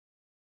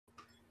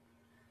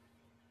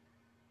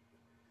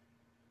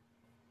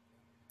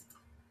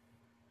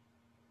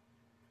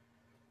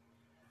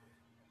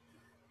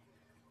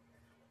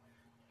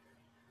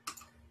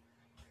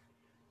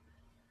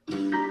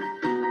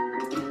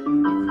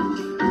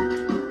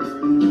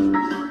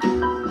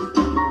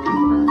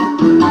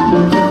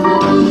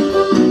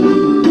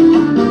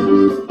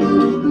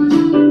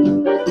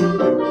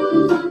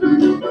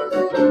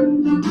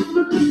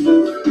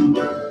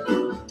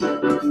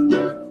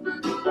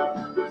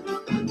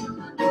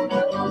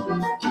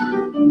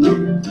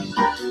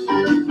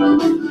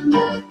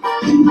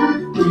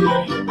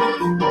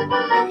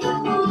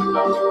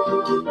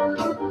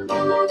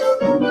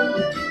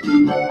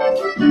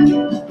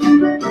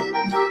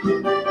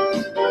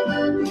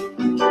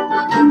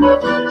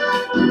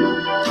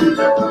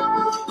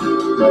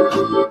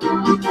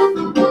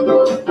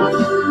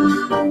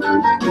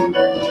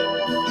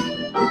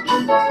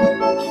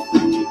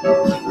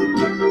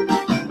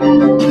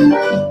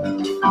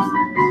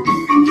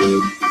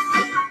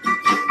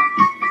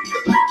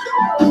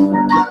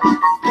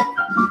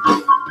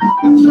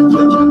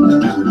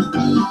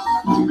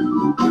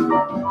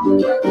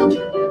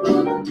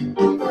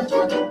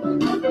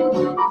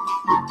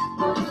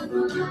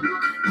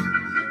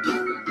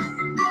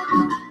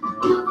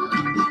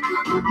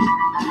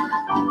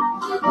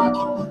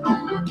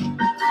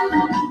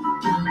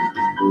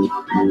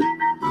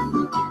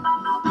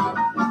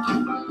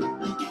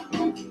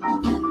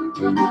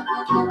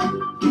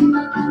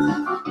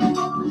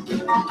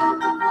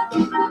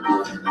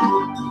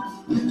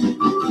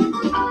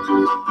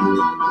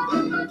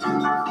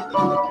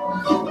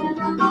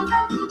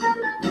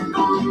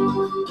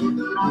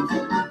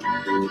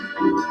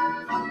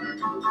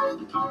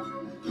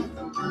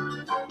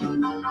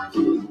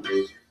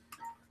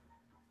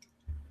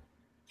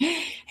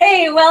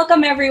Hey,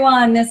 welcome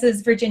everyone. This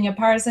is Virginia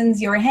Parsons,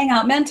 your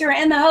Hangout mentor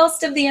and the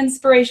host of the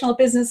Inspirational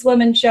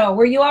Businesswoman Show,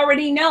 where you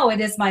already know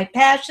it is my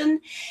passion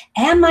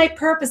and my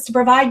purpose to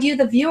provide you,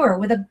 the viewer,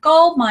 with a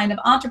goldmine of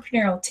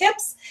entrepreneurial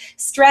tips,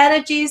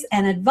 strategies,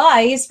 and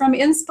advice from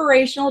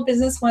inspirational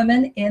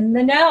businesswomen in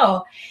the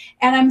know.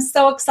 And I'm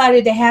so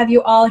excited to have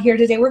you all here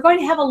today. We're going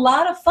to have a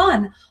lot of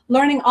fun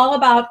learning all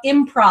about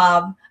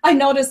improv. I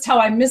noticed how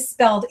I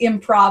misspelled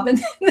improv in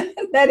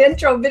that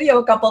intro video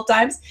a couple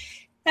times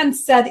and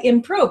said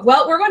improve.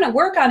 Well, we're going to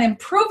work on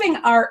improving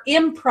our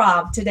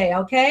improv today,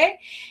 okay?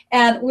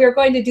 And we're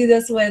going to do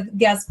this with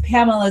guest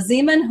Pamela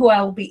Zeman, who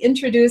I will be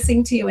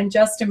introducing to you in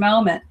just a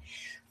moment.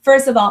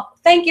 First of all,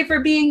 thank you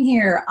for being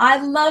here. I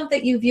love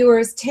that you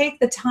viewers take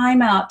the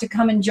time out to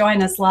come and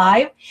join us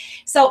live.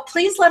 So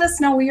please let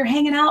us know where you're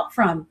hanging out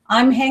from.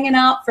 I'm hanging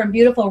out from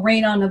beautiful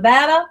Reno,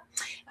 Nevada,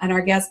 and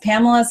our guest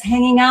Pamela's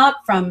hanging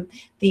out from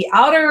the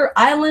outer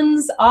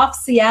islands off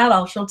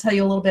Seattle. She'll tell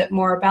you a little bit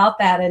more about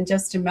that in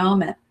just a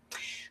moment.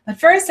 But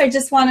first, I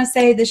just want to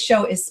say this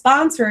show is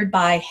sponsored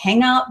by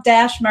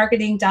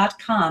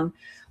Hangout-Marketing.com,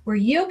 where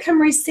you can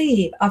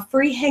receive a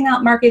free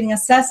Hangout marketing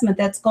assessment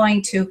that's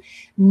going to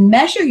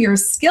measure your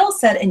skill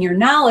set and your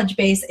knowledge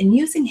base in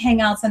using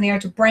Hangouts on the air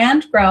to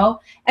brand,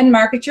 grow, and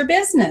market your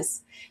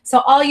business. So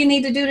all you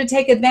need to do to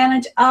take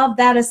advantage of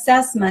that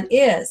assessment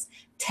is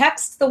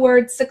text the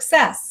word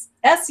success,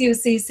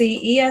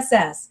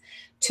 SUCCESS,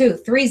 to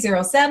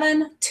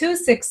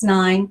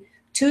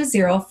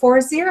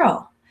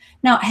 307-269-2040.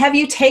 Now, have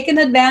you taken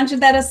advantage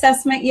of that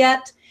assessment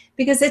yet?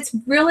 Because it's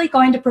really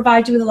going to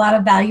provide you with a lot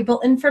of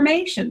valuable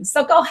information.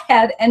 So go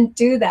ahead and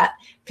do that.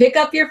 Pick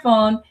up your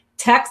phone,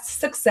 text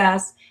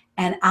success,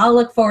 and I'll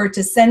look forward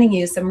to sending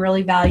you some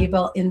really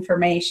valuable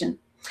information.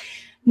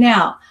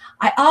 Now,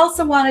 I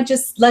also want to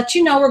just let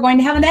you know we're going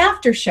to have an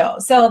after show.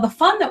 So the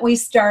fun that we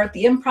start,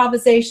 the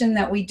improvisation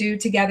that we do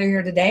together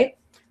here today,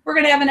 we're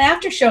going to have an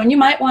after show, and you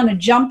might want to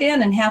jump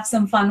in and have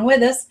some fun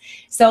with us.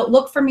 So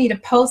look for me to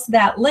post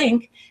that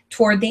link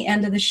toward the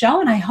end of the show,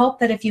 and I hope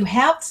that if you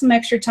have some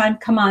extra time,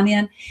 come on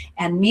in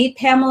and meet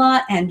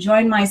Pamela and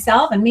join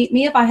myself and meet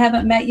me. If I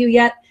haven't met you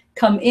yet,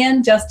 come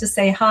in just to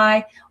say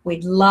hi.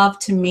 We'd love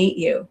to meet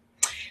you.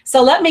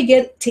 So let me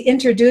get to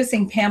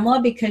introducing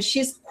Pamela, because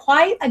she's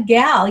quite a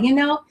gal. You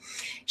know,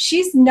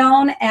 she's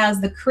known as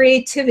the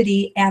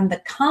Creativity and the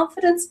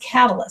Confidence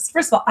Catalyst.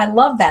 First of all, I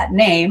love that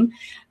name.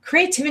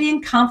 Creativity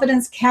and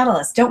Confidence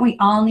Catalyst. Don't we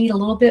all need a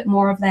little bit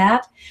more of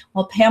that?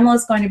 Well, Pamela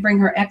is going to bring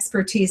her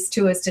expertise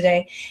to us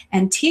today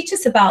and teach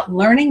us about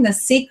learning the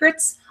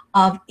secrets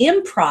of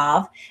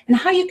improv and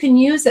how you can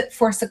use it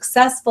for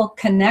successful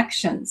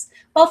connections,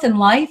 both in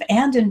life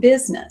and in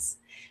business.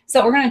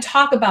 So we're going to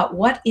talk about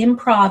what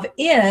improv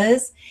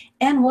is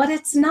and what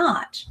it's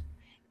not.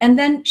 And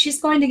then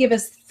she's going to give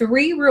us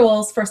 3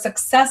 rules for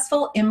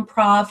successful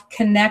improv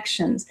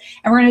connections.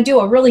 And we're going to do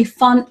a really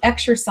fun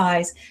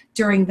exercise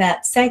during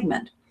that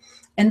segment.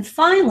 And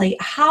finally,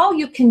 how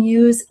you can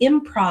use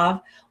improv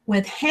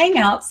with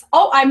Hangouts.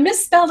 Oh, I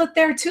misspelled it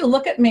there too.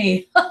 Look at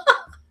me.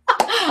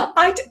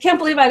 I can't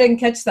believe I didn't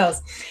catch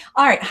those.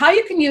 All right, how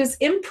you can use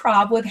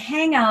improv with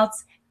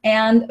Hangouts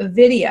and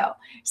video.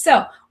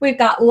 So we've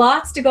got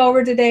lots to go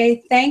over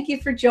today. Thank you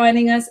for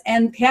joining us.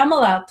 And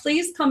Pamela,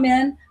 please come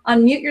in,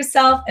 unmute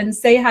yourself, and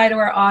say hi to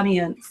our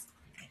audience.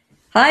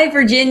 Hi,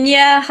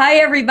 Virginia. Hi,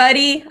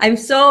 everybody. I'm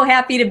so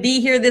happy to be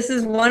here. This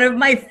is one of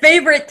my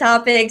favorite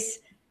topics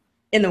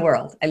in the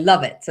world. I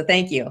love it. So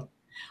thank you.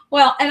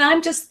 Well, and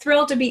I'm just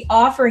thrilled to be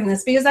offering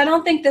this, because I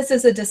don't think this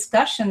is a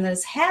discussion that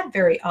is had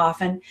very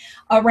often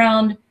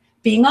around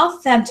being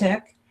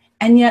authentic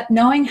and yet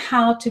knowing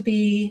how to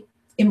be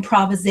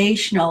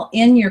improvisational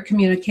in your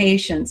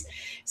communications.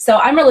 So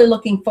I'm really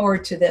looking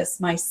forward to this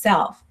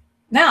myself.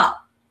 Now,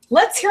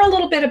 let's hear a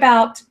little bit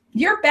about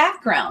your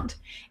background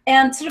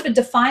and sort of a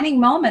defining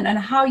moment and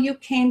how you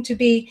came to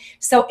be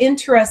so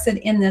interested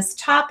in this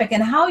topic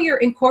and how you're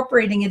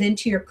incorporating it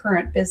into your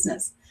current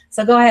business.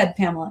 So go ahead,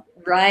 Pamela.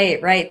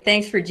 Right, right.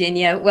 Thanks,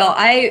 Virginia. Well,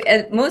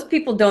 most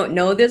people don't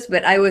know this,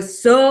 but I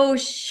was so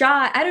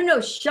shy. I don't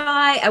know,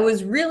 shy. I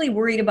was really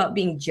worried about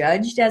being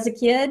judged as a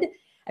kid.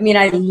 I mean,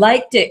 I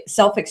liked it,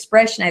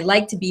 self-expression. I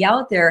liked to be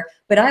out there,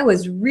 but I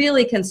was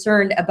really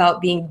concerned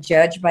about being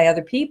judged by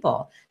other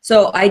people.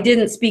 So I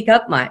didn't speak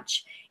up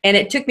much. And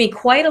it took me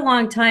quite a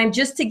long time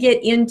just to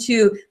get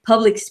into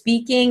public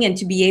speaking and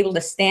to be able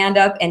to stand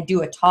up and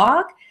do a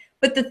talk.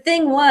 But the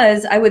thing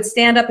was, I would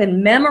stand up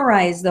and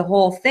memorize the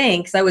whole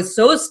thing because I was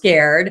so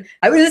scared.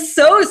 I was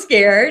so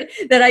scared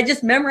that I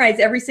just memorized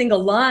every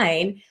single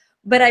line.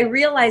 But I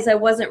realized I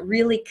wasn't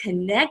really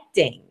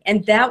connecting.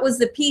 And that was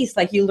the piece.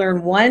 Like, you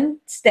learn one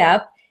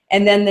step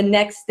and then the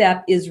next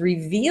step is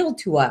revealed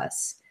to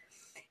us.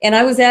 And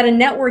I was at a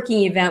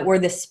networking event where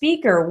the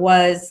speaker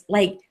was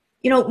like,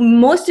 you know,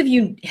 most of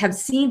you have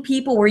seen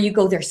people where you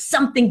go, there's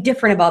something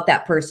different about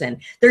that person.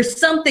 There's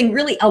something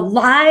really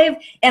alive,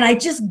 and I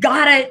just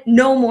gotta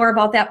know more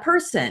about that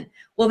person.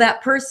 Well,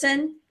 that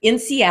person in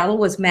Seattle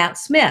was Matt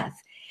Smith.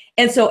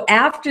 And so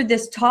after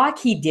this talk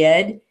he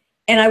did,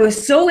 and I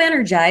was so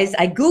energized,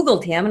 I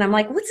Googled him and I'm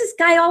like, what's this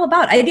guy all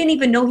about? I didn't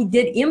even know he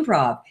did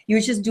improv. He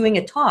was just doing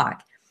a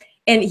talk.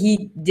 And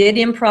he did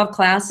improv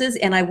classes,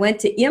 and I went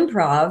to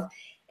improv.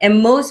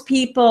 And most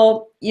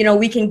people, you know,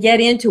 we can get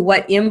into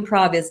what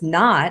improv is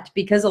not,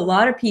 because a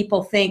lot of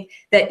people think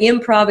that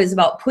improv is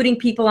about putting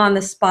people on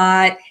the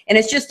spot and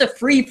it's just a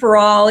free for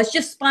all. It's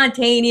just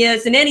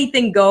spontaneous and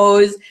anything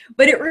goes,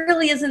 but it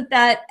really isn't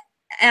that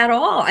at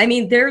all. I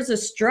mean, there's a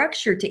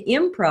structure to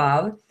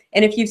improv.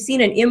 And if you've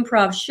seen an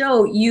improv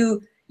show,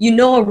 you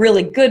know a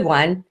really good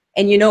one,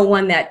 and you know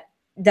one that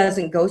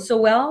doesn't go so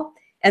well.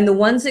 And the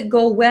ones that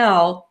go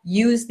well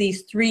use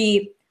these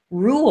three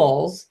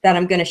rules that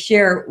I'm going to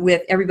share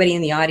with everybody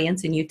in the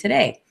audience and you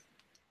today.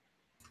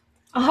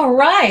 All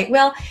right.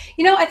 Well,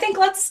 you know, I think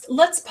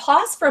let's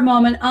pause for a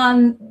moment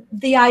on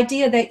the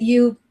idea that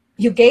you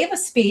gave a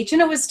speech,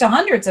 and it was to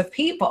hundreds of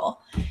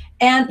people,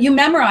 and you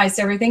memorized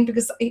everything,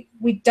 because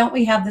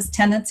we have this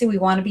tendency, we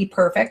want to be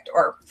perfect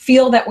or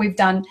feel that we've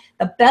done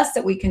the best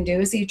that we can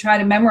do, so you try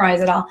to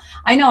memorize it all.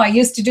 I know I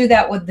used to do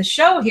that with the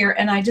show here,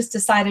 and I just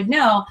decided,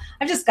 no,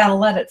 I've just got to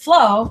let it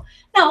flow.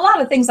 Now, a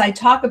lot of things I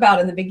talk about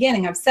in the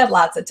beginning, I've said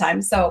lots of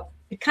times, so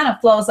it kind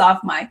of flows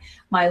off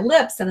my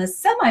lips in a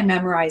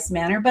semi-memorized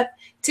manner. But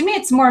to me,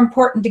 it's more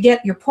important to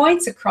get your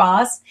points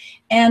across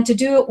and to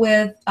do it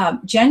with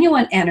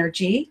genuine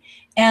energy.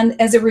 And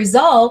as a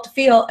result,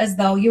 feel as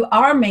though you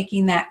are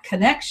making that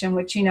connection,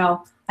 which, you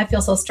know, I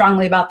feel so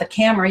strongly about the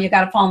camera. You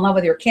got to fall in love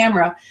with your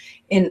camera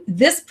in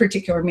this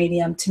particular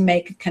medium to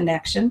make a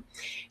connection.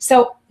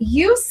 So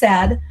you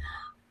said,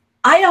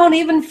 I don't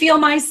even feel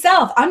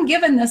myself. I'm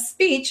giving this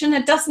speech and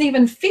it doesn't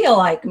even feel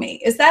like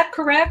me. Is that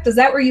correct? Is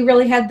that where you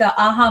really had the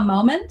aha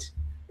moment?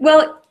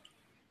 Well,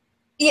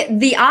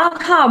 the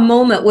aha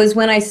moment was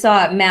when I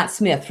saw Matt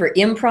Smith for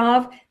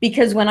improv,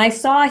 because when I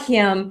saw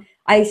him,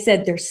 I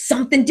said, there's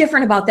something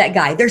different about that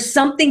guy. There's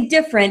something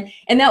different.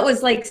 And that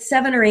was like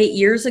 7 or 8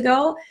 years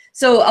ago.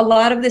 So a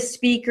lot of the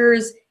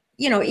speakers,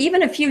 you know,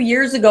 even a few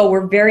years ago,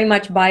 were very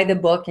much by the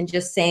book and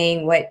just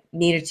saying what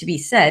needed to be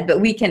said. But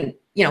we can,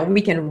 you know,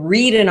 we can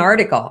read an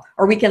article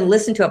or we can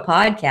listen to a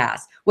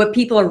podcast. What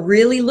people are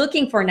really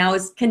looking for now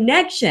is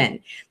connection.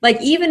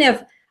 Like, even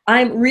if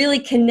I'm really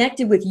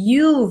connected with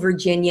you,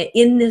 Virginia,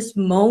 in this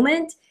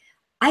moment,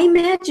 I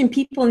imagine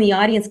people in the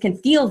audience can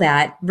feel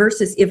that,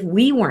 versus if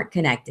we weren't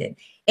connected.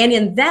 And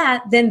in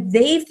that, then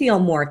they feel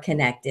more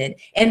connected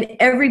and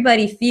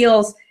everybody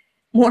feels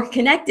more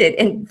connected.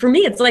 And for me,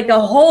 it's like a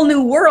whole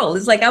new world.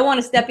 It's like I want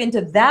to step into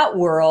that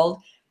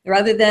world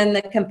rather than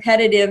the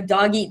competitive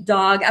dog eat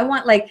dog. I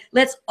want, like,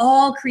 let's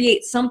all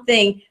create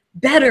something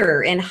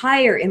better and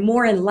higher and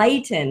more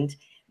enlightened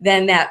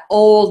than that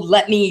old,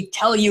 let me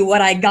tell you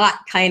what I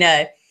got kind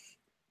of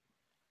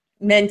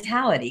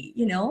mentality,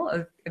 you know,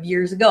 of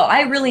years ago.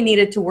 I really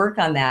needed to work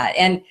on that.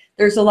 And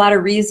there's a lot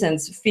of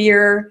reasons: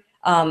 fear,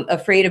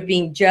 afraid of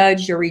being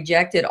judged or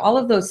rejected, all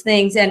of those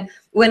things. And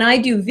when I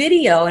do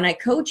video and I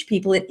coach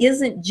people, it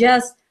isn't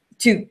just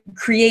to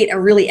create a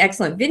really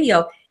excellent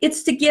video.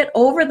 It's to get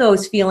over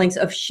those feelings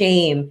of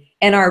shame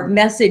and our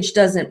message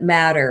doesn't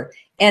matter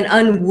and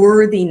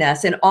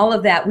unworthiness and all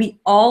of that. We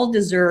all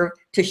deserve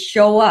to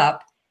show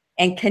up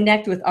and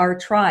connect with our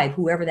tribe,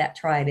 whoever that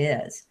tribe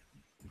is.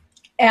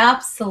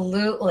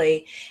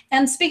 Absolutely.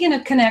 And speaking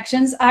of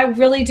connections, I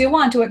really do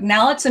want to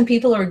acknowledge some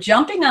people who are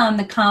jumping on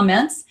the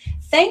comments.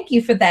 Thank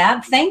you for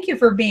that. Thank you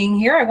for being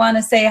here. I want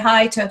to say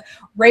hi to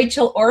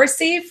Rachel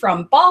Orsi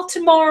from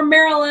Baltimore,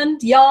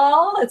 Maryland.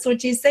 Y'all, that's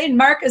what she's saying.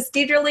 Marcus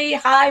Dieterle.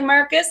 Hi,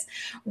 Marcus.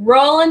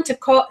 Roland,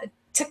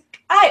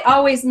 I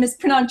always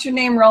mispronounce your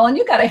name, Roland.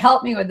 You got to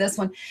help me with this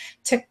one.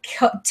 Takoka?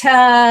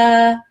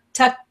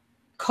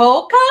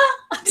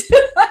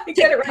 Did I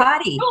get it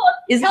right?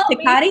 Is it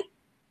Takati?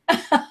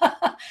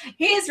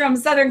 He's from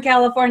Southern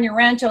California,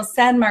 Rancho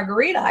San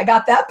Margarita. I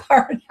got that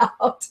part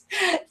out.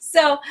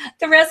 So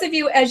the rest of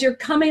you, as you're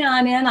coming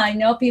on in, I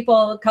know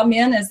people come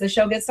in as the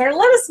show gets started.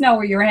 Let us know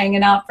where you're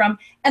hanging out from.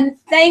 And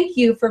thank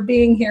you for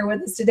being here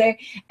with us today.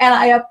 And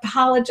I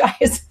apologize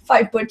if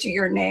I butcher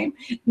your name,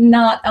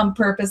 not on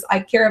purpose. I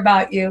care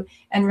about you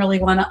and really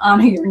want to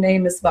honor your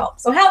name as well.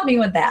 So help me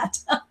with that.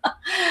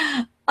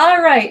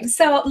 All right.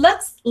 So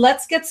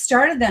let's get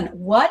started then.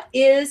 What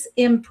is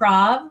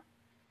improv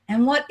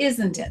and what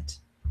isn't it?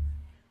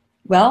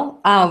 Well,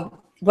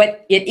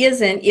 what it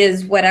isn't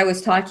is what I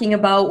was talking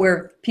about,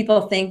 where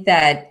people think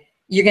that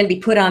you're going to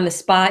be put on the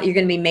spot, you're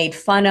going to be made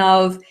fun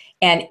of,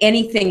 and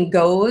anything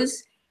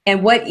goes.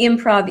 And what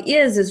improv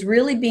is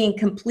really being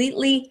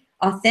completely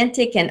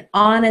authentic and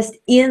honest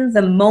in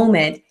the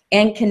moment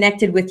and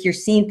connected with your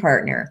scene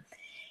partner.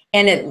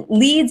 And it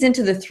leads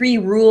into the 3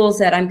 rules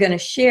that I'm going to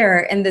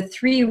share. And the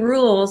 3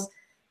 rules,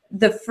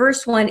 the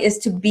first one is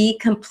to be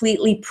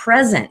completely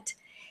present.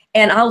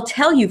 And I'll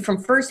tell you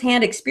from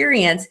firsthand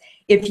experience,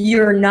 if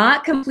you're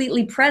not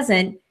completely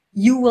present,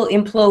 you will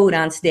implode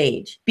on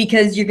stage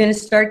because you're going to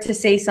start to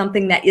say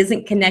something that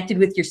isn't connected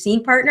with your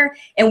scene partner.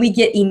 And we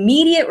get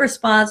immediate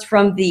response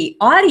from the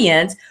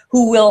audience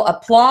who will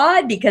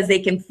applaud because they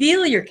can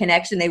feel your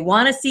connection. They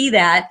want to see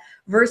that,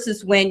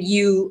 versus when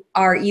you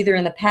are either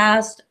in the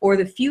past or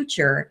the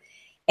future.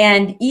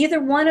 And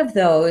either one of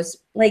those,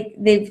 like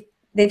they've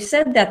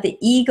said that the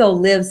ego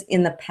lives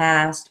in the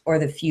past or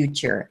the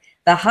future.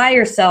 The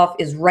higher self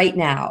is right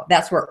now.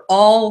 That's where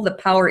all the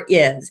power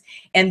is.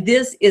 And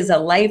this is a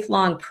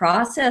lifelong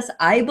process,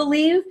 I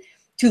believe,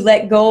 to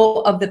let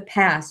go of the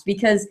past.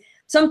 Because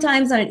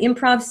sometimes on an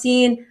improv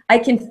scene, I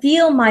can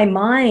feel my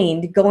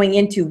mind going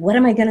into, what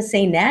am I going to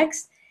say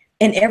next?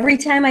 And every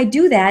time I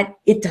do that,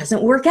 it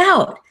doesn't work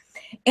out.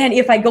 And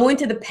if I go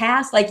into the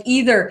past, like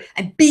either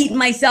I'm beating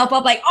myself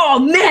up like, oh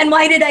man,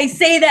 why did I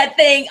say that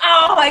thing?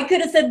 Oh, I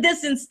could have said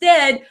this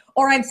instead.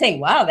 Or I'm saying,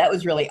 wow, that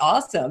was really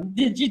awesome.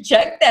 Did you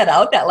check that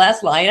out? That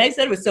last line I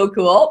said was so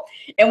cool.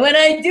 And when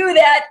I do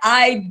that,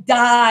 I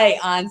die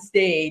on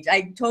stage.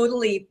 I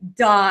totally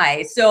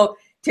die. So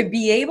to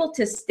be able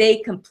to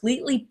stay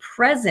completely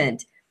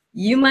present,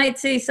 you might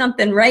say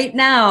something right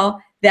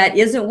now that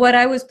isn't what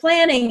I was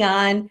planning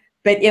on.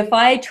 But if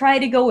I try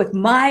to go with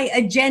my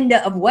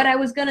agenda of what I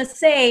was going to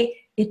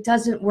say, it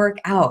doesn't work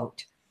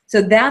out.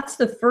 So that's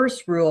the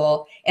first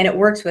rule. And it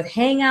works with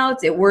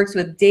hangouts. It works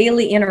with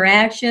daily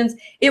interactions.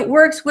 It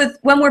works with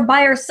when we're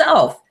by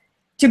ourselves,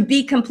 to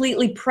be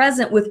completely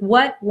present with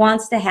what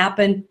wants to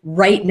happen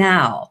right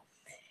now.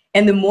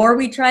 And the more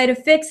we try to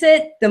fix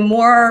it, the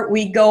more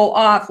we go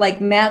off.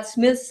 Like Matt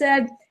Smith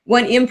said,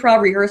 one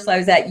improv rehearsal I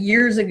was at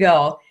years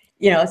ago,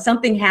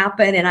 something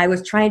happened and I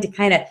was trying to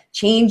kind of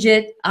change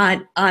it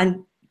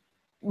on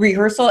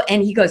rehearsal.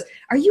 And he goes,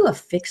 "Are you a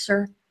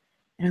fixer?"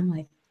 And I'm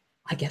like,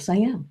 "I guess I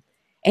am."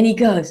 And he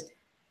goes,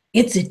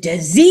 "It's a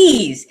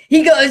disease."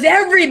 He goes,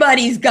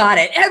 "Everybody's got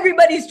it.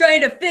 Everybody's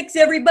trying to fix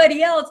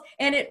everybody else,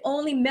 and it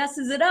only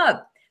messes it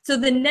up." So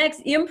the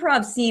next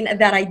improv scene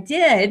that I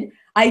did,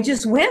 I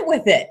just went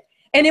with it.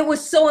 And it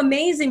was so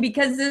amazing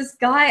because this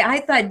guy I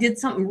thought did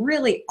something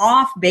really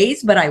off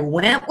base, but I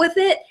went with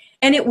it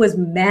and it was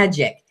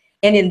magic.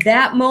 And in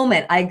that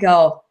moment, I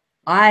go,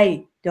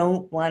 I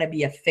don't want to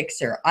be a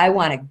fixer. I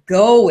want to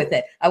go with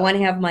it. I want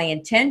to have my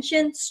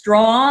intention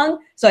strong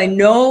so I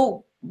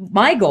know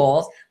my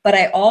goals, but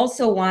I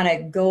also want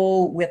to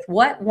go with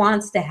what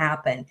wants to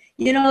happen.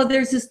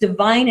 There's this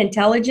divine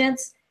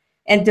intelligence,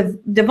 and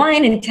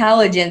divine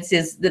intelligence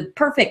is the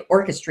perfect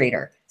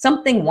orchestrator.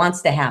 Something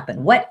wants to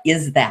happen. What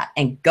is that?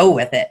 And go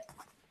with it.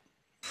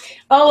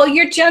 Oh, well,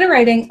 you're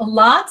generating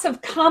lots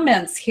of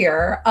comments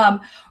here.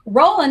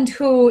 Roland,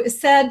 who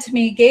said to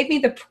me, gave me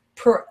the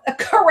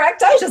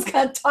correct, I just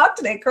can't talk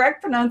today,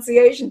 correct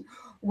pronunciation.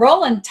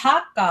 Roland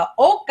Taka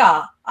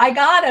Oka. I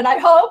got it, I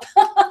hope.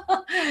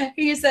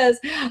 He says,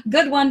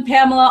 "Good one,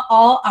 Pamela.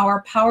 All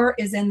our power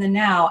is in the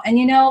now." And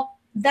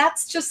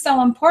that's just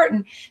so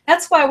important.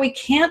 That's why we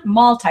can't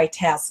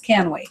multitask,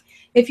 can we?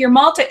 If you're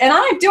and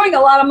I'm doing a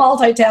lot of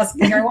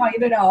multitasking here, I want you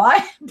to know.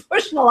 I'm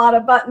pushing a lot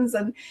of buttons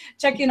and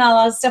checking a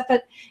lot of stuff,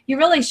 but you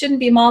really shouldn't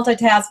be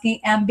multitasking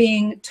and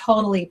being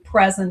totally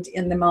present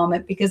in the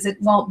moment, because it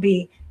won't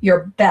be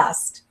your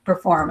best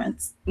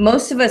performance.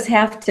 Most of us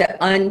have to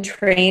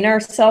untrain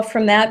ourselves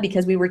from that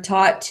because we were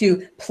taught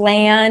to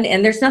plan,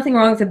 and there's nothing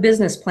wrong with a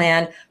business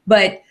plan,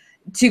 but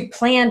to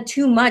plan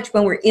too much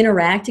when we're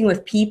interacting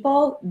with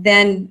people,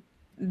 then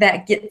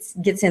that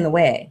gets in the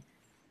way.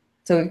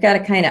 So we've got to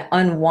kind of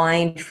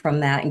unwind from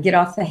that and get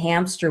off the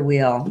hamster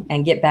wheel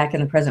and get back in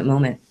the present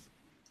moment.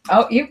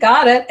 Oh, you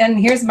got it. And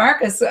here's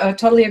Marcus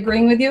totally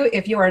agreeing with you.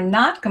 If you are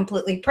not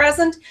completely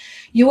present,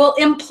 you will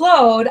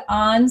implode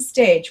on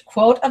stage.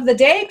 Quote of the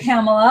day,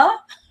 Pamela.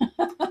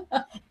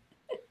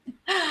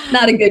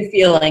 Not a good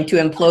feeling to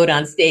implode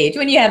on stage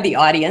when you have the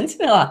audience.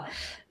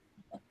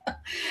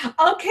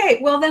 Okay,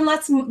 well then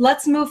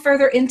let's move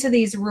further into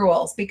these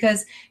rules,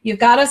 because you've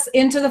got us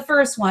into the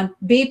first one.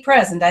 Be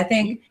present. I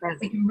think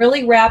we can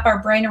really wrap our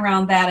brain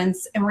around that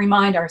and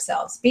remind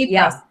ourselves. Be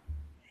present.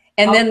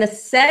 And then the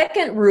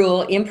second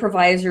rule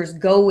improvisers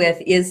go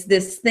with is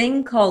this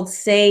thing called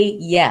say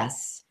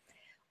yes.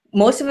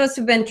 Most of us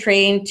have been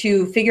trained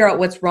to figure out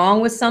what's wrong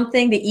with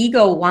something. The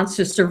ego wants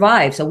to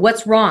survive. So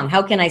what's wrong?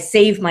 How can I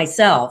save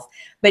myself?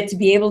 But to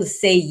be able to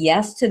say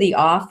yes to the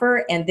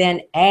offer and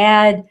then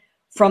add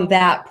from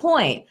that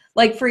point.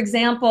 Like, for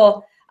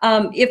example,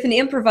 if an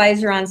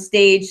improviser on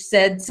stage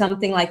said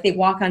something like, they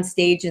walk on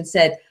stage and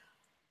said,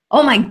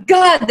 "Oh my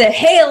God, the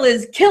hail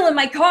is killing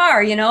my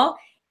car," you know?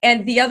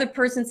 And the other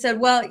person said,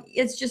 "Well,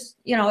 it's just,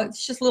 you know,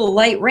 it's just a little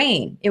light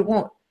rain. It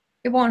won't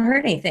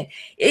hurt anything."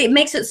 It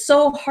makes it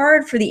so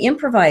hard for the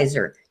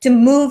improviser to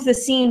move the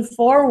scene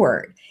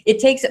forward. It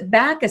takes it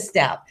back a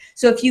step.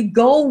 So if you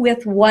go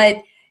with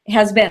what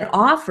has been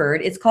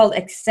offered, it's called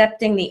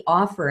accepting the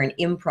offer in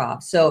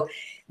improv. So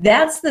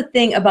that's the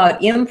thing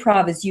about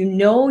improv, is you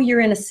know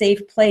you're in a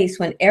safe place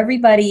when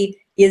everybody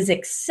is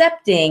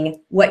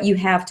accepting what you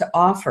have to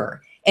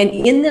offer. And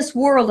in this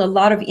world, a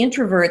lot of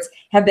introverts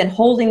have been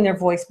holding their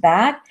voice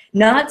back,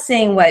 not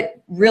saying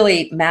what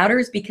really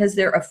matters, because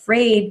they're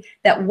afraid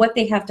that what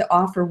they have to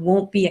offer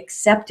won't be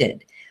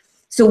accepted.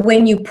 So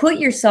when you put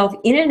yourself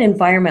in an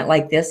environment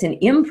like this in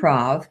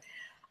improv,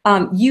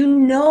 you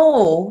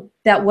know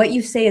that what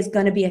you say is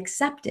going to be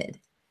accepted.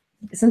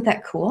 Isn't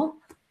that cool?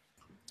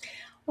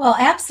 Well,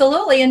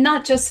 absolutely. And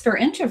not just for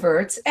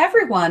introverts.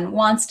 Everyone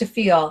wants to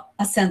feel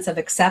a sense of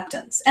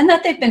acceptance and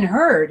that they've been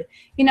heard.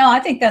 You know, I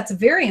think that's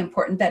very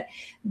important,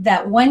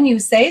 that when you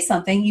say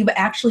something, you've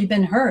actually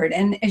been heard.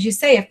 And as you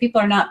say, if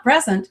people are not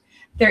present,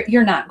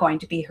 you're not going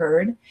to be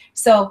heard.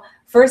 So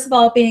first of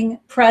all, being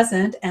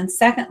present, and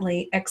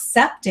secondly,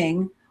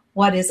 accepting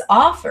what is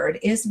offered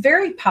is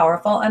very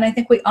powerful. And I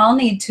think we all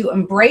need to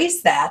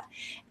embrace that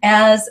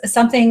as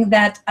something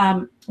that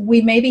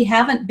we maybe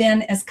haven't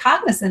been as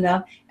cognizant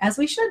of as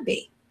we should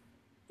be.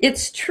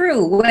 It's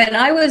true. When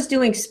I was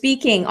doing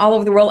speaking all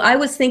over the world, I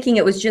was thinking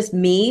it was just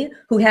me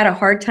who had a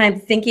hard time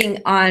thinking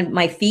on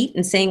my feet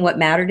and saying what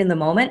mattered in the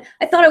moment.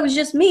 I thought it was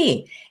just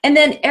me. And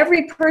then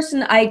every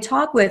person I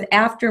talk with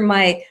after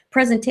my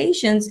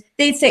presentations,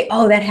 they'd say,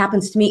 "Oh, that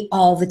happens to me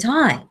all the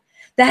time.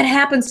 That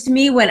happens to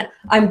me when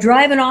I'm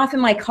driving off in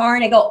my car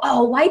and I go,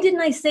 oh, why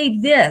didn't I say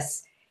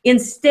this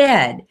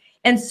instead?"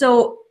 And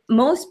so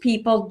most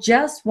people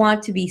just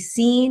want to be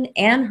seen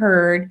and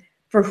heard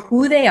for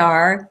who they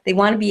are. They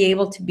want to be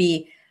able to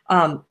be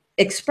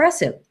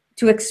expressive.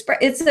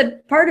 It's a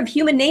part of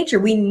human nature.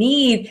 We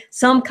need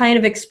some kind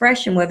of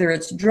expression, whether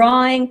it's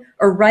drawing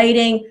or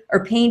writing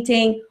or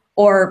painting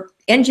or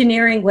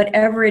engineering,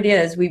 whatever it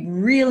is. We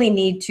really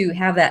need to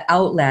have that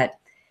outlet.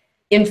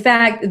 In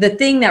fact, the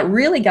thing that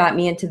really got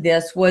me into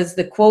this was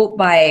the quote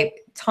by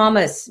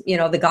Thomas, you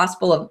know, the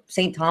Gospel of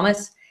St.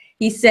 Thomas.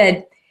 He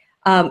said,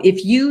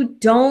 if you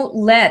don't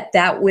let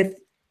that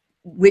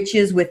which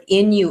is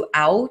within you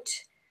out,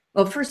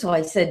 well, first of all,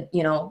 I said,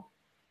 you know,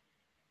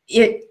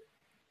 it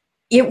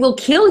will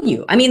kill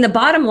you. I mean, the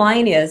bottom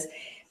line is,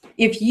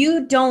 if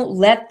you don't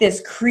let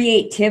this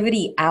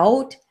creativity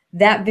out,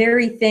 that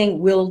very thing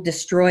will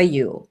destroy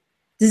you.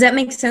 Does that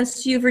make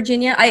sense to you,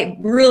 Virginia? I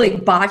really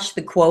botched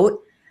the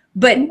quote.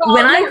 But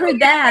when I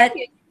heard that,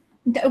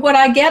 what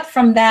I get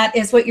from that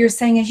is what you're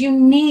saying is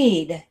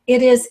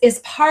it is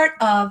part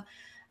of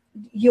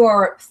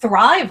your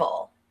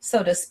thrival,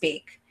 so to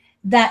speak,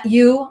 that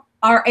you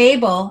are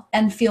able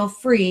and feel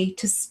free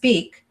to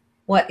speak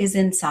what is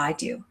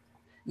inside you.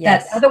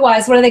 yes. That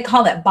otherwise, what do they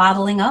call that?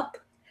 Bottling up?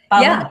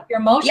 Up your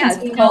emotions,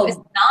 Yeah, we know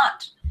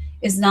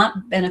is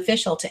not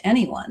beneficial to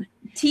anyone.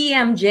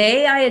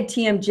 TMJ, I had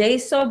TMJ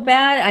so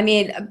bad. I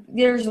mean,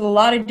 there's a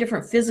lot of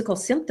different physical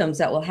symptoms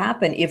that will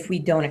happen if we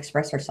don't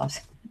express ourselves.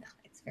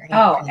 It's very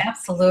important.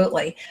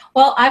 Absolutely.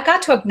 Well, I've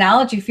got to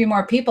acknowledge a few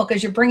more people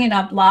because you're bringing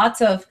up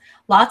lots of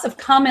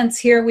comments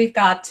here. We've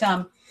got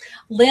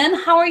Lynn.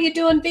 How are you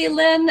doing, V.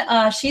 Lynn?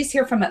 She's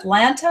here from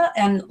Atlanta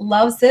and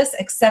loves this.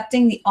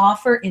 Accepting the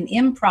offer in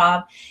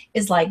improv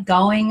is like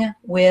going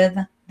with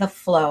the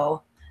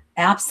flow.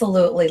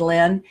 Absolutely,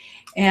 Lynn.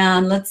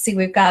 And let's see,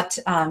 we've got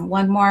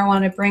one more I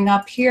want to bring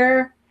up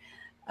here.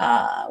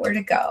 Where'd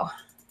it go?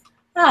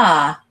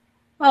 Hey,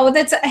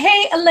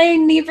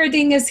 Elaine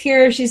Neverding is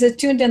here. She's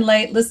tuned in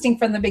late, listening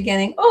from the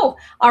beginning. Oh,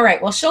 all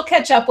right. Well, she'll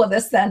catch up with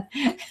us then.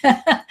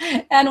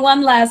 And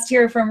one last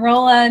here from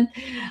Roland.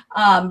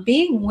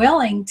 Being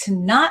willing to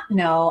not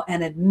know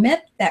and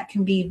admit that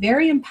can be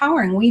very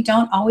empowering. We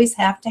don't always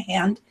have to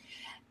hand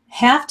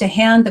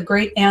the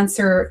great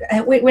answer.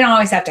 We don't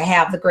always have to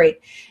have the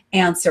great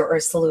answer or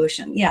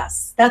solution.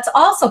 Yes, that's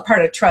also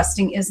part of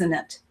trusting, isn't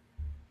it?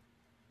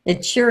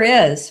 It sure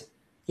is.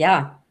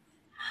 Yeah.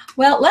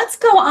 Well, let's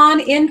go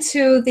on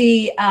into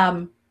the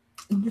what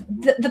do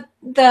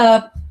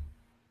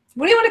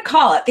you want to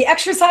call it? The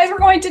exercise we're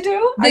going to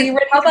do? Are you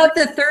ready? How about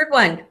the third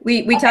one?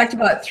 We talked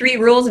about 3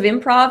 rules of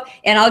improv,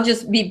 and I'll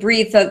just be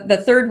brief.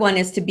 The third one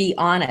is to be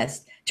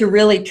honest, to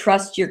really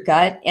trust your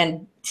gut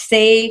and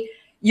say,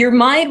 your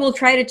mind will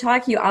try to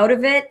talk you out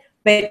of it,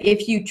 but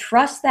if you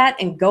trust that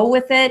and go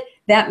with it,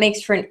 that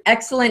makes for an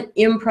excellent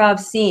improv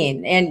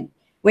scene. And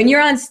When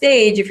you're on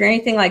stage, if you're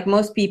anything like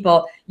most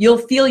people, you'll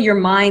feel your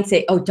mind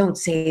say, oh, don't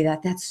say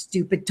that. That's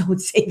stupid. Don't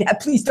say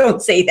that. Please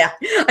don't say that.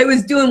 I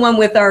was doing one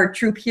with our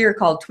troupe here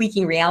called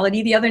Tweaking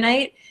Reality the other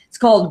night. It's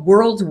called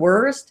World's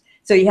Worst.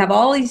 So you have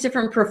all these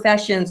different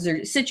professions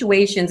or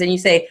situations, and you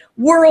say,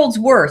 world's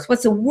worst.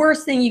 What's the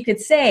worst thing you could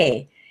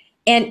say?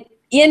 And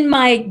in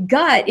my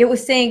gut, it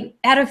was saying,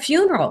 at a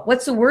funeral.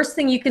 What's the worst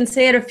thing you can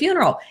say at a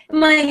funeral? And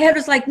my head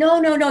was like, no,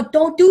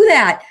 don't do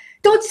that.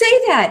 Don't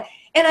say that.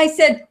 And I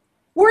said,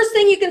 worst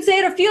thing you can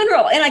say at a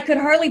funeral. And I could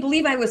hardly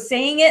believe I was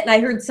saying it. And I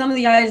heard some of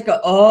the eyes go,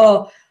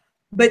 oh.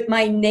 But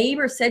my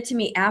neighbor said to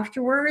me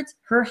afterwards,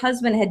 her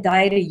husband had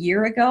died a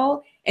year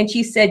ago. And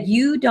she said,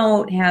 you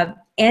don't have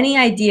any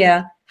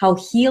idea how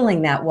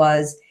healing that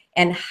was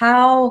and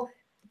how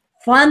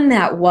fun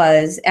that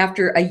was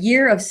after a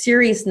year of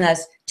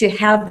seriousness to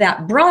have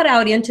that brought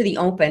out into the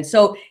open.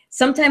 So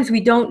sometimes we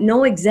don't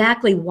know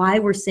exactly why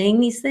we're saying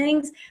these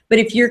things, but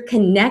if you're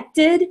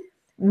connected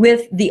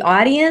with the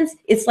audience,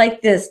 it's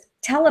like this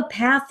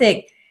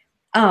telepathic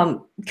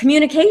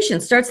communication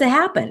starts to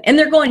happen, and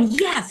they're going,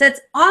 yes, that's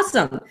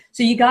awesome.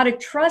 So you got to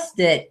trust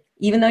it,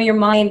 even though your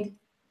mind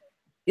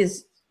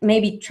is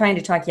maybe trying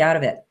to talk you out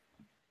of it.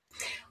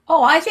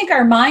 Oh, I think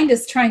our mind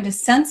is trying to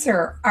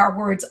censor our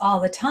words all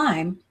the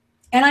time.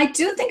 And I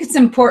do think it's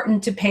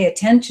important to pay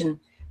attention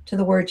to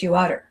the words you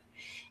utter,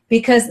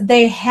 because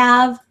they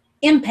have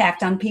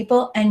impact on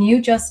people, and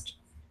you just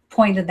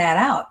pointed that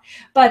out.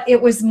 But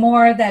it was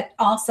more that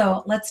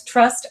also, let's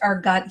trust our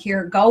gut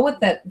here, go with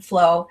the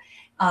flow,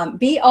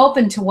 be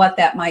open to what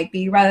that might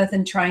be rather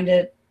than trying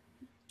to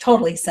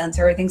totally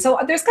censor everything. So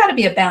there's got to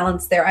be a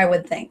balance there, I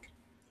would think.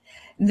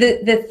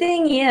 The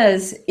thing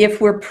is,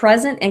 if we're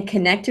present and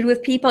connected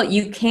with people,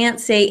 you can't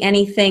say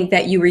anything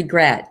that you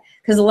regret.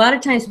 Because a lot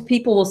of times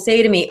people will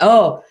say to me,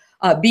 oh,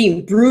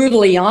 being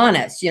brutally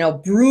honest,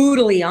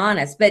 brutally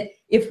honest. But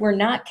if we're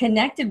not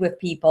connected with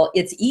people,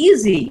 it's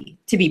easy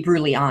to be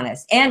brutally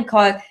honest and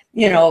cause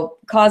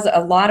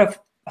a lot of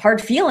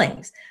hard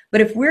feelings.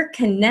 But if we're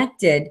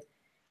connected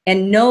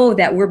and know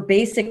that we're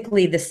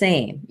basically the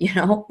same,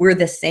 we're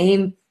the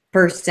same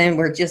person,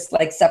 we're just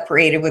like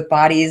separated with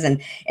bodies,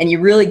 and you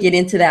really get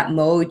into that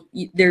mode,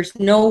 there's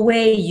no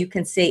way you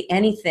can say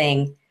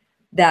anything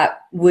that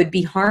would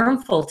be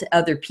harmful to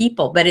other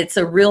people. But it's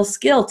a real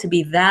skill to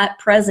be that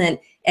present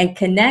and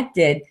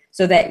connected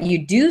so that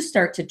you do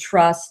start to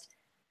trust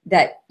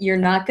that you're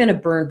not going to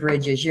burn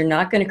bridges, you're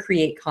not going to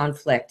create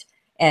conflict.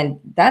 And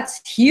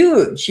that's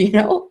huge,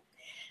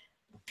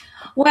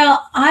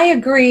 Well, I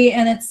agree.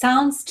 And it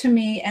sounds to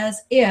me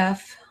as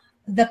if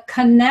the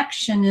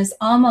connection is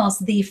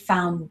almost the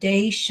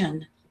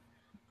foundation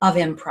of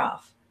improv.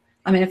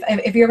 I mean,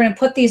 if you're going to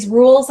put these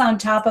rules on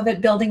top of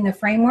it, building the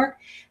framework,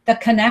 the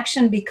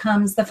connection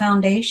becomes the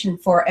foundation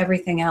for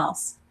everything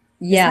else.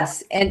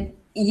 Yes. And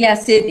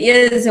yes, it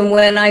is. And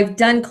when I've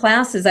done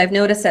classes, I've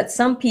noticed that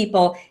some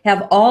people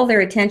have all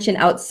their attention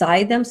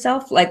outside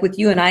themselves. Like with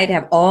you and I'd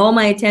have all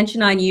my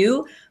attention on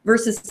you,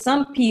 versus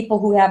some people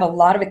who have a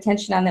lot of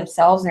attention on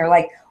themselves. And they're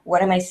like,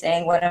 what am I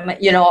saying? What am I,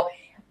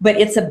 but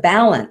it's a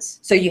balance.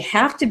 So you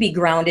have to be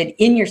grounded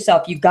in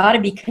yourself. You got to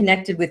be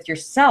connected with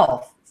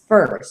yourself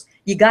first.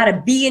 You got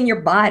to be in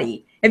your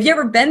body. Have you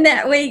ever been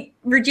that way,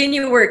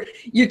 Virginia, where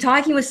you're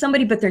talking with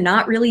somebody, but they're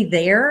not really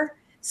there?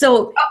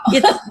 So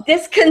it's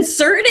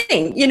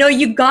disconcerting.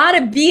 You got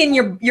to be in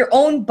your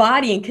own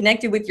body and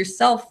connected with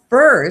yourself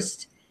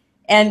first.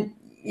 And,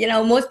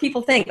 most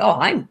people think, oh,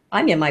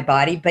 I'm in my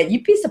body, but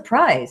you'd be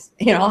surprised,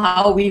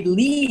 how we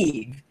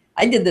leave.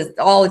 I did this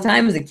all the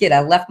time as a kid.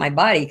 I left my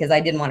body because I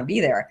didn't want to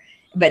be there.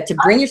 But to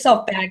bring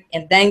yourself back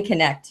and then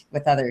connect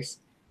with others.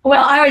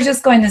 Well, I was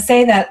just going to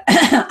say that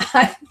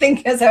I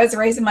think as I was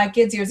raising my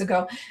kids years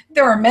ago,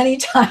 there were many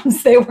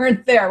times they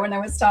weren't there when I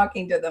was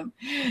talking to them.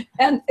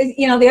 And,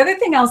 the other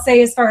thing I'll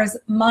say as far as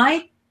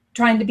my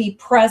trying to be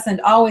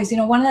present always,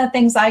 one of the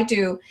things I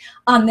do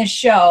on this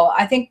show,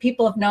 I think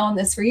people have known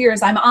this for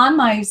years, I'm on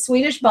my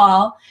Swedish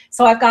ball.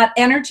 So I've got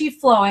energy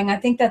flowing. I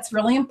think that's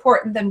really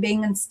important than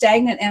being in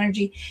stagnant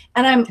energy.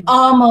 And I'm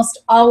almost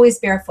always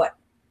barefoot.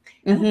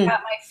 Mm-hmm. I've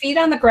got my feet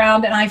on the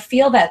ground, and I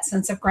feel that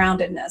sense of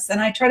groundedness.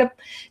 And I try to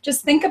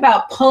just think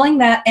about pulling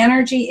that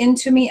energy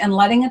into me and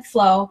letting it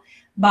flow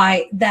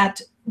by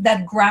that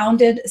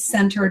grounded,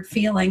 centered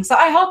feeling. So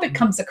I hope it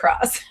comes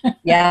across.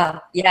 Yeah.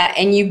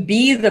 And you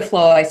be the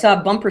flow. I saw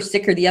a bumper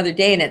sticker the other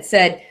day, and it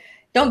said,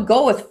 don't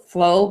go with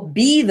flow,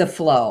 be the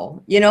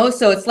flow.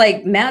 So it's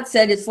like Matt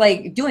said, it's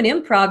like doing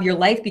improv, your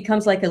life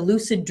becomes like a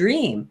lucid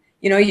dream.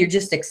 You're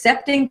just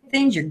accepting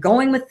things, you're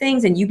going with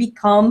things, and you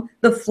become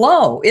the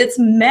flow. It's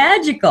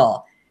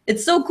magical.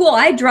 It's so cool.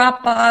 I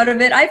drop out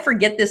of it. I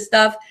forget this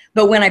stuff.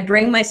 But when I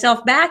bring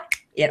myself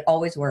back, it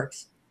always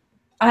works.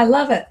 I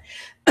love it.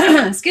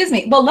 Excuse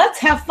me. Well, let's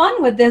have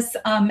fun with this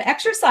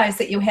exercise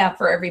that you have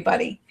for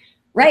everybody.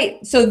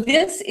 Right. So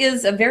this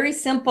is a very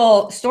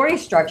simple story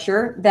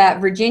structure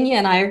that Virginia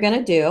and I are going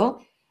to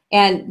do.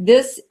 And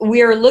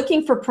we are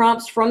looking for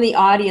prompts from the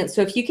audience.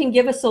 So if you can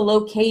give us a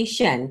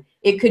location,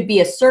 it could be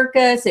a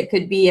circus, it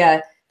could be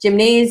a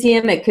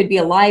gymnasium, it could be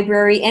a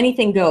library,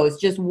 anything goes,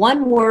 just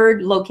one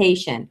word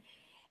location.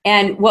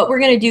 And what we're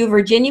going to do,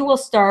 Virginia will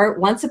start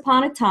once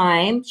upon a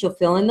time. She'll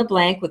fill in the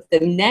blank with the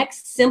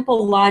next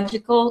simple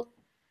logical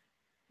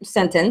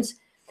sentence.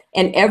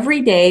 And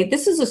every day,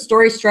 this is a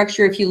story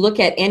structure. If you look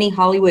at any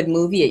Hollywood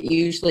movie, it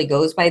usually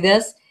goes by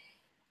this.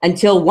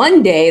 Until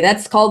one day,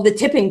 that's called the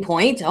tipping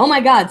point. Oh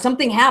my God,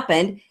 something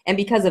happened. And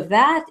because of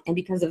that, and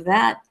because of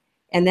that,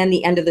 and then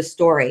the end of the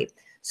story.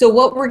 So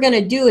what we're going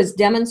to do is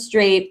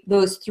demonstrate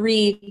those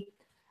three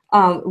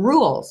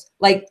rules.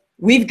 Like,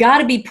 we've got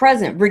to be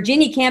present.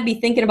 Virginia can't be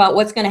thinking about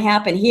what's going to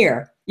happen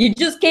here. You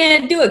just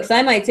can't do it, because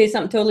I might say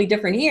something totally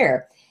different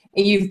here.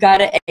 And you've got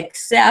to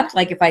accept,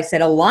 like if I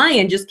said a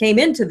lion just came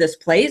into this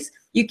place,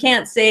 you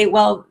can't say,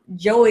 well,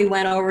 Joey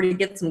went over to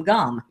get some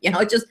gum. You know,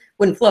 it just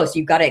wouldn't flow. So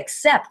you've got to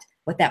accept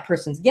what that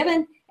person's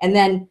given and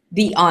then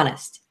be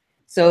honest.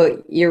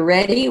 So you're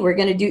ready? We're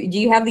going to do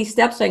you have these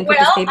steps so I can put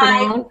this paper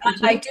down?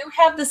 I do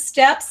have the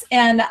steps,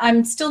 and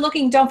I'm still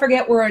looking. Don't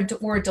forget,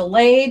 we're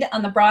delayed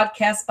on the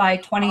broadcast by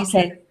 20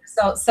 seconds.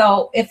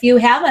 So if you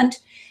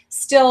haven't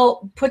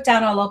still put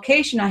down a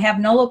location, I have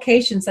no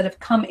locations that have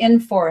come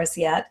in for us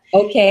yet.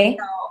 Okay.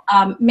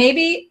 So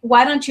maybe,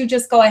 why don't you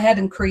just go ahead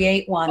and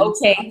create one?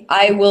 Okay.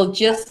 I will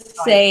just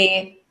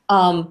say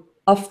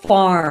a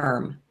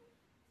farm.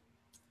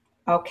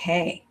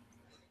 Okay.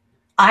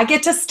 I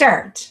get to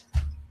start.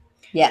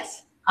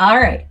 Yes. All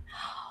right.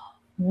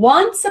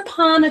 Once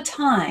upon a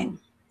time,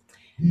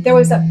 there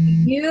was a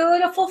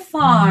beautiful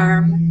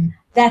farm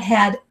that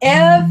had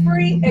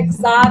every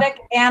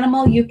exotic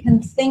animal you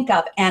can think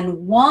of. And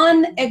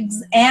one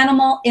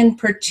animal in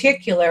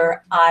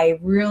particular I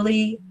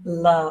really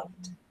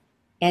loved.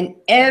 And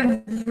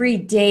every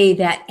day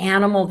that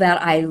animal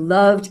that I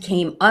loved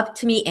came up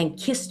to me and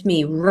kissed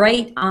me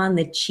right on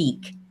the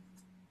cheek.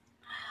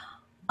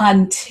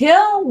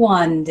 Until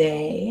one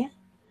day,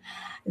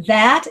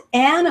 that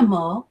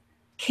animal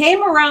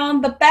came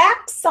around the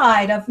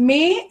backside of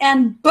me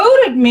and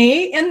booted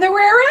me in the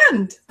rear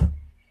end.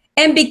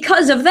 And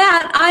because of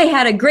that, I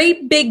had a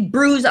great big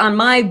bruise on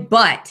my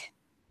butt.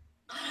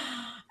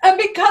 And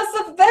because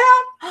of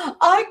that,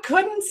 I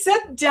couldn't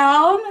sit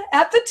down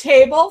at the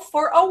table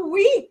for a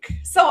week.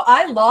 So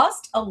I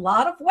lost a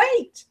lot of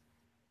weight.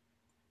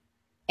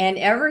 And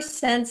ever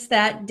since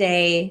that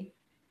day,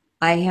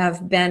 I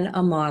have been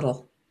a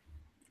model.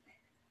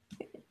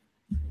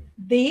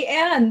 The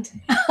end.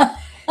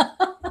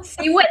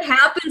 See, what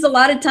happens a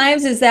lot of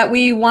times is that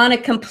we want to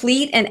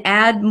complete and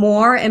add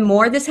more and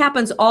more. This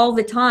happens all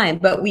the time,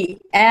 but we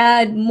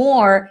add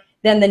more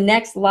than the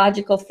next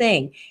logical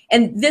thing.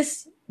 And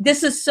this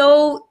is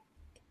so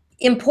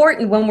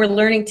important when we're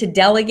learning to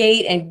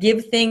delegate and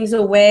give things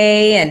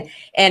away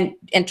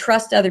and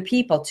trust other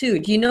people too.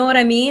 Do you know what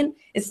I mean?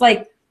 It's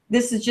like,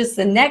 this is just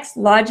the next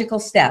logical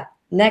step.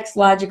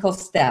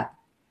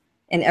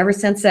 And ever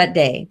since that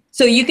day.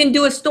 So you can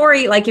do a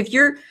story, like if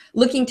you're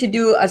looking to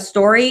do a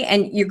story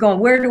and you're going,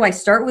 where do I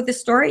start with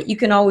this story? You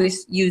can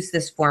always use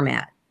this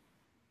format.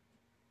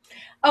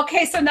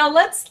 Okay, so now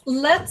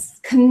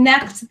let's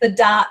connect the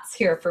dots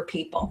here for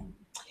people.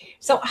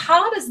 So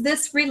how does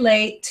this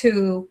relate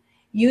to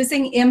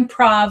using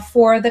improv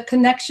for the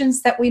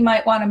connections that we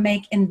might want to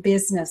make in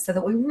business so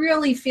that we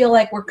really feel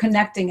like we're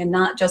connecting and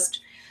not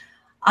just,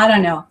 I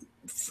don't know,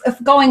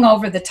 going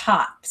over the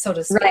top, so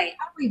to speak? Right.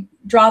 How do we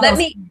draw those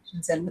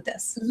connections in with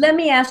this? Let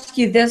me ask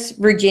you this,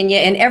 Virginia,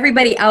 and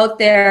everybody out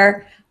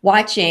there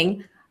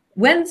watching,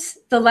 when's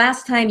the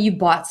last time you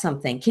bought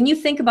something? Can you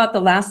think about the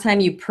last time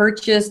you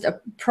purchased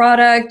a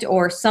product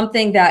or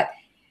something that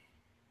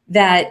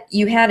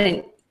you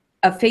had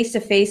a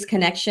face-to-face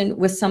connection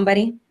with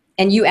somebody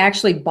and you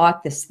actually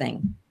bought this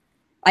thing?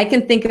 I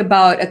can think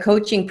about a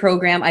coaching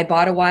program I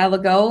bought a while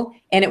ago,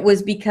 and it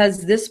was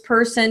because this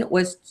person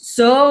was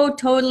so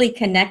totally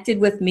connected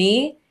with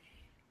me,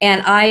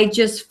 and I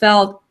just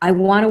felt I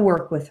want to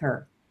work with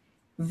her.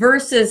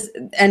 Versus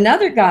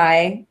another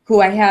guy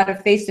who I had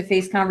a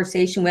face-to-face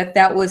conversation with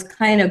that was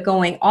kind of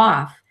going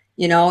off,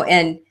 you know,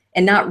 and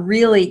not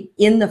really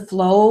in the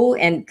flow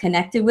and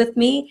connected with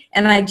me,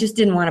 and I just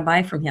didn't want to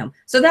buy from him.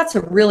 So that's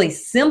a really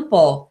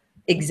simple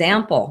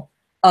example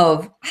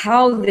of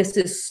how this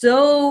is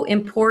so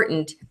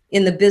important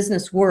in the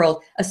business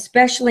world,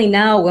 especially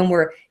now when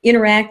we're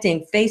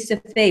interacting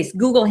face-to-face.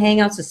 Google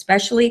Hangouts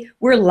especially,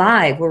 we're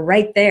live, we're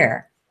right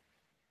there.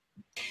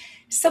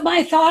 So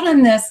my thought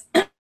on this,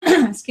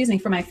 excuse me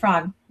for my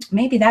frog,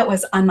 maybe that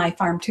was on my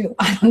farm too,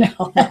 I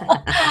don't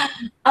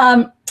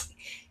know.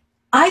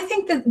 I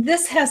think that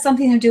this has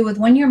something to do with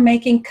when you're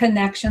making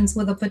connections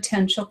with a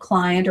potential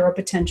client or a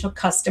potential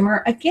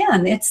customer.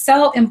 Again, it's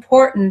so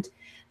important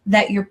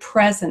that you're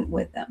present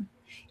with them.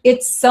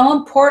 It's so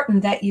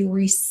important that you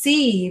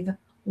receive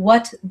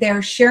what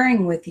they're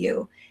sharing with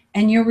you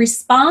and you're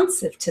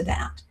responsive to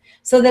that.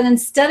 So that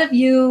instead of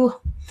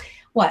you,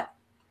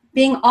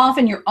 being off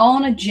in your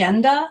own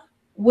agenda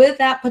with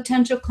that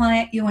potential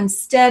client, you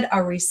instead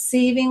are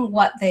receiving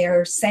what they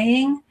are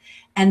saying,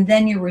 and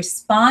then you're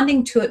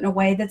responding to it in a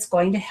way that's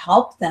going to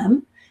help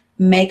them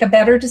make a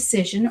better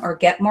decision or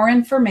get more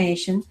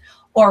information,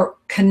 or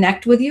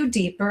connect with you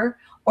deeper,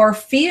 or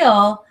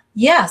feel,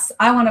 yes,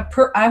 I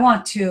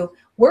want to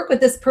work with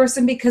this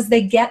person because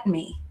they get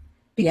me,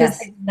 because Yes.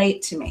 they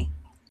relate to me.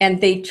 And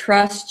they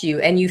trust you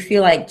and you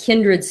feel like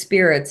kindred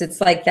spirits.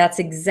 It's like, that's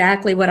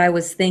exactly what I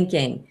was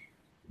thinking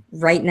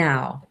right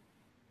now.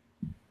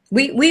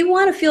 We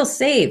want to feel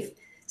safe.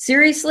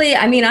 Seriously,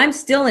 I mean, I'm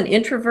still an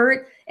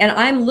introvert and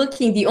I'm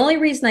looking, the only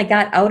reason I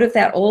got out of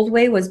that old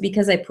way was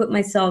because I put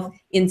myself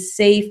in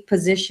safe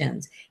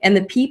positions. And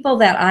the people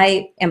that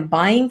I am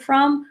buying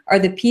from are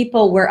the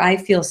people where I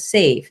feel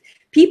safe.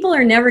 People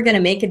are never going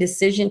to make a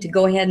decision to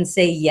go ahead and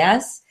say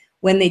yes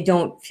when they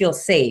don't feel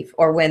safe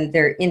or when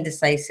they're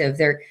indecisive.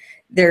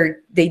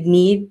 They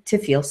need to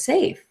feel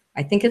safe.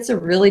 I think it's a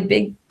really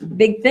big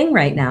thing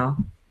right now.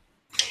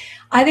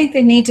 I think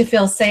they need to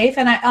feel safe.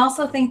 And I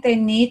also think they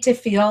need to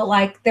feel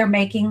like they're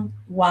making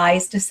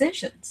wise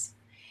decisions.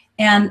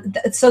 And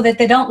so that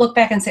they don't look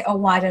back and say, oh,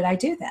 why did I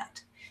do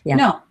that? Yeah.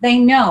 No, they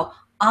know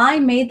I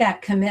made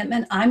that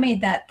commitment. I made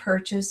that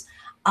purchase.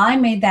 I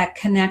made that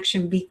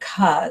connection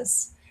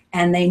because,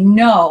 and they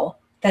know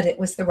that it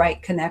was the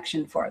right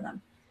connection for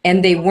them.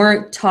 And they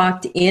weren't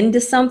talked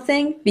into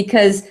something,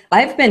 because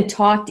I've been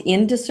talked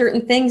into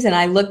certain things and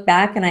I look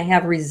back and I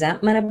have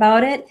resentment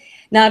about it,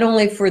 not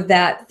only for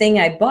that thing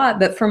I bought,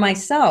 but for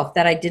myself,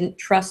 that I didn't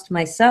trust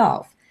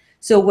myself.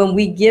 So when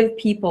we give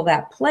people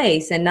that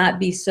place and not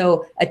be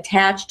so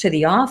attached to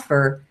the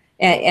offer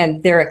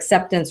and their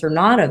acceptance or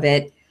not of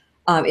it,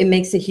 it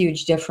makes a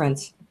huge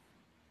difference.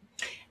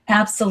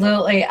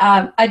 Absolutely.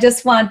 I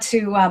just want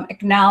to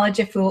acknowledge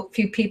a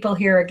few people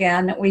here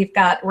again. We've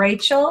got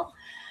Rachel.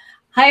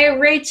 Hi,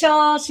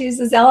 Rachel. She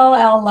says,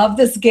 LOL, love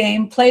this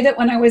game. Played it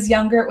when I was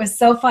younger. It was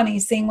so funny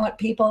seeing what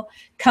people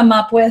come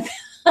up with.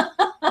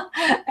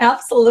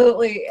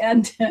 Absolutely.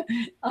 And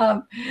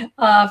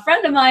a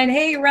friend of mine,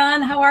 hey,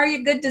 Ron, how are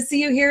you? Good to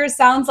see you here.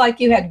 Sounds like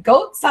you had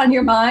goats on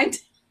your mind.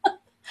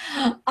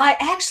 I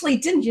actually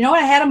didn't. You know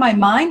what I had on my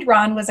mind,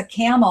 Ron, was a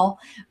camel.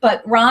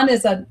 But Ron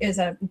is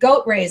a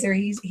goat raiser.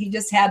 He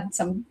just had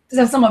some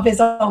of his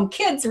own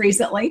kids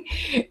recently.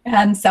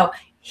 And so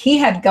he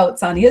had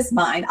goats on his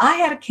mind. I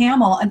had a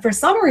camel, and for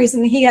some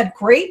reason he had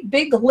great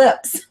big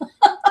lips.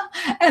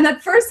 And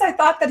at first I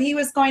thought that he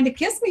was going to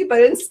kiss me,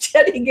 but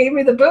instead he gave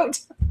me the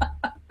boot.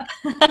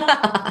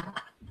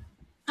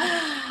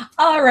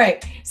 All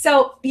right.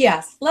 So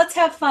yes, let's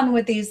have fun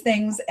with these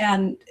things.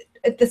 And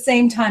at the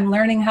same time,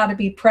 learning how to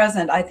be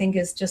present, I think,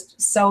 is just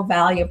so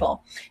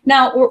valuable.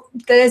 Now,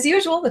 as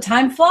usual, the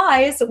time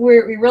flies. We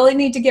really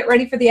need to get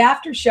ready for the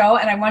after show,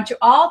 and I want you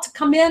all to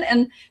come in,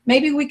 and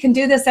maybe we can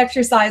do this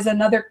exercise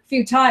another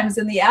few times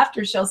in the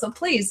after show. So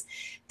please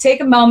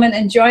take a moment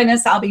and join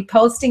us. I'll be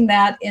posting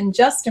that in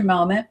just a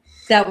moment.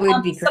 That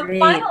would be great. Some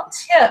final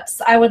tips.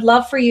 I would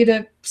love for you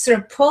to sort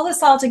of pull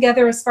this all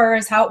together as far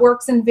as how it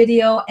works in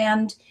video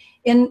and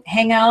in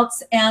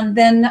Hangouts, and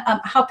then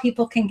how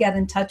people can get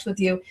in touch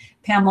with you,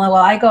 Pamela,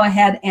 while I go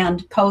ahead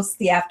and post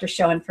the after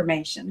show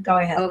information. Go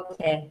ahead.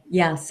 Okay.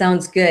 Yeah,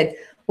 sounds good.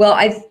 Well,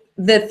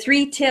 the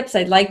 3 tips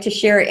I'd like to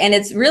share, and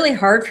it's really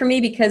hard for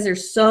me because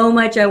there's so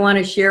much I want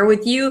to share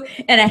with you,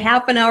 and a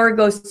half an hour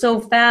goes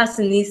so fast,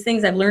 and these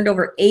things I've learned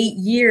over 8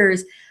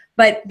 years,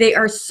 but they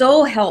are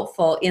so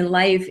helpful in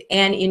life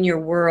and in your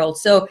world.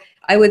 So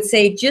I would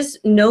say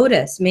just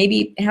notice,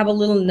 maybe have a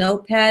little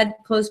notepad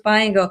close by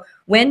and go,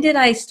 when did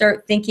I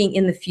start thinking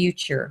in the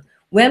future?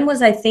 When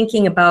was I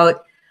thinking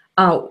about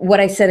what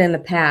I said in the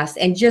past?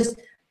 And just,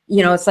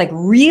 it's like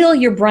reel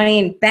your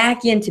brain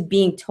back into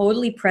being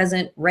totally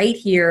present right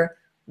here,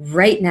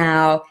 right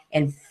now,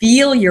 and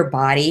feel your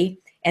body,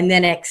 and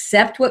then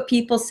accept what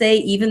people say,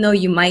 even though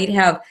you might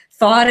have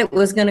thought it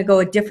was going to go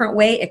a different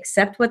way.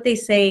 Accept what they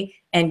say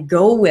and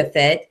go with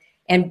it,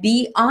 and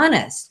be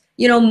honest.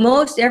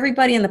 Most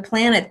everybody on the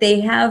planet, they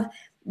have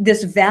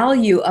this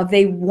value of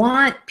they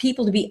want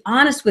people to be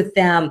honest with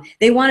them.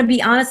 They want to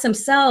be honest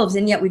themselves.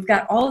 And yet we've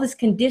got all this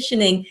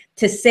conditioning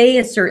to say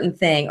a certain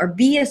thing or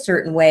be a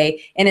certain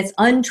way. And it's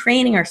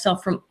untraining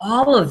ourselves from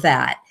all of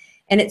that.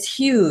 And it's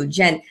huge.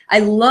 And I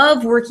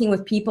love working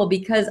with people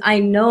because I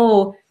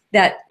know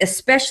that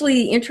especially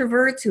the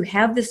introverts who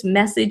have this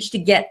message to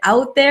get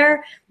out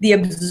there, the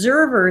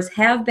observers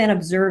have been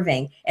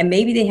observing, and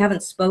maybe they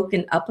haven't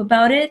spoken up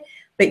about it,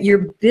 but your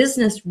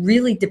business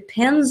really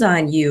depends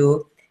on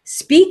you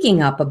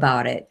speaking up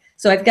about it.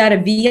 So I've got a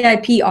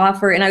VIP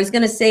offer, and I was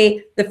going to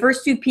say the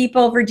first 2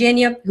 people,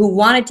 Virginia, who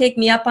want to take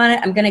me up on it,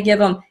 I'm going to give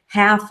them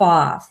half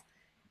off.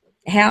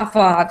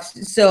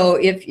 So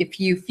if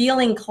you feel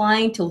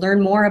inclined to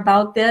learn more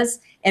about this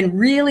and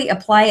really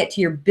apply it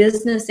to your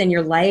business and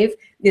your life,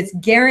 it's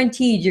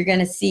guaranteed you're going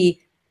to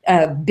see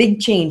big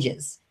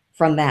changes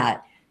from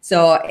that.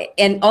 So,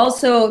 and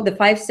also the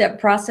 5-step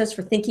process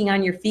for thinking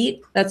on your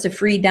feet, that's a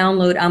free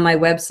download on my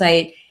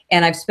website.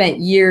 And I've spent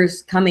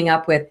years coming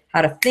up with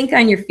how to think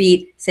on your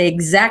feet, say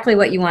exactly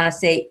what you want to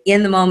say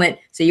in the moment.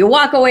 So you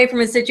walk away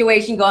from a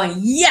situation going,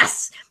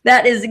 yes,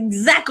 that is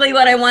exactly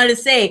what I wanted to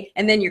say.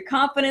 And then your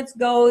confidence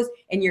goes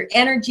and your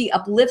energy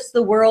uplifts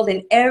the world,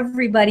 and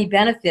everybody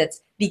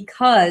benefits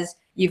because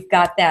you've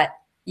got that,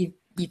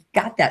 you you've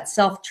got that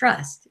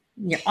self-trust.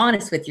 You're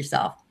honest with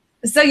yourself.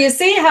 So you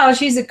see how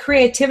she's a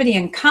creativity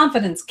and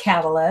confidence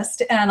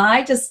catalyst, and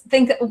I just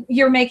think that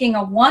you're making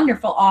a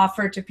wonderful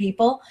offer to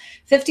people,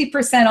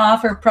 50%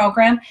 off her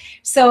program.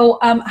 So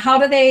how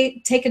do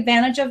they take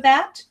advantage of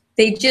that?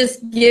 They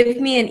just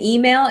give me an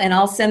email and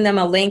I'll send them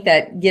a link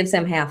that gives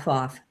them half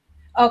off.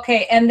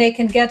 Okay, and they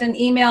can get an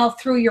email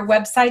through your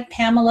website,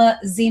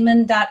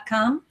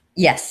 PamelaZeman.com?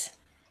 Yes.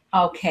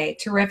 Okay,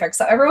 terrific.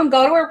 So everyone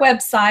go to her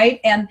website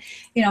and,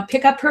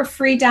 pick up her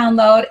free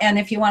download. And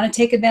if you want to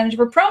take advantage of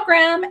her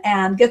program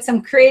and get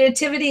some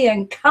creativity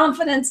and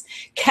confidence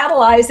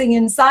catalyzing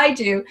inside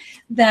you,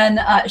 then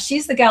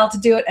she's the gal to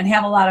do it and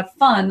have a lot of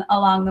fun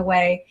along the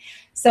way.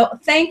 So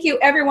thank you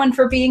everyone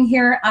for being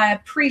here. I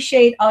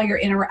appreciate all your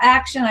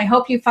interaction. I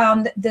hope you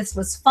found this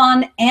was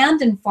fun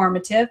and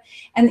informative,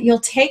 and that you'll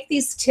take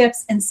these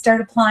tips and start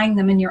applying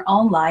them in your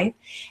own life.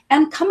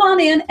 And come on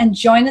in and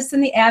join us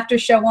in the after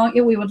show, won't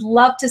you? We would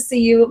love to see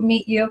you,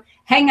 meet you,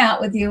 hang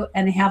out with you,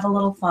 and have a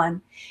little fun.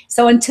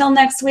 So until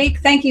next week,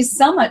 thank you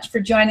so much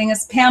for joining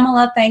us.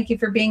 Pamela, thank you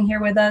for being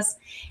here with us.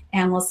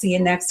 And we'll see you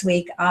next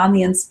week on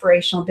the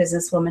Inspirational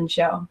Businesswoman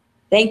Show.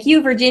 Thank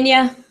you,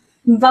 Virginia.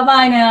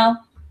 Bye-bye now.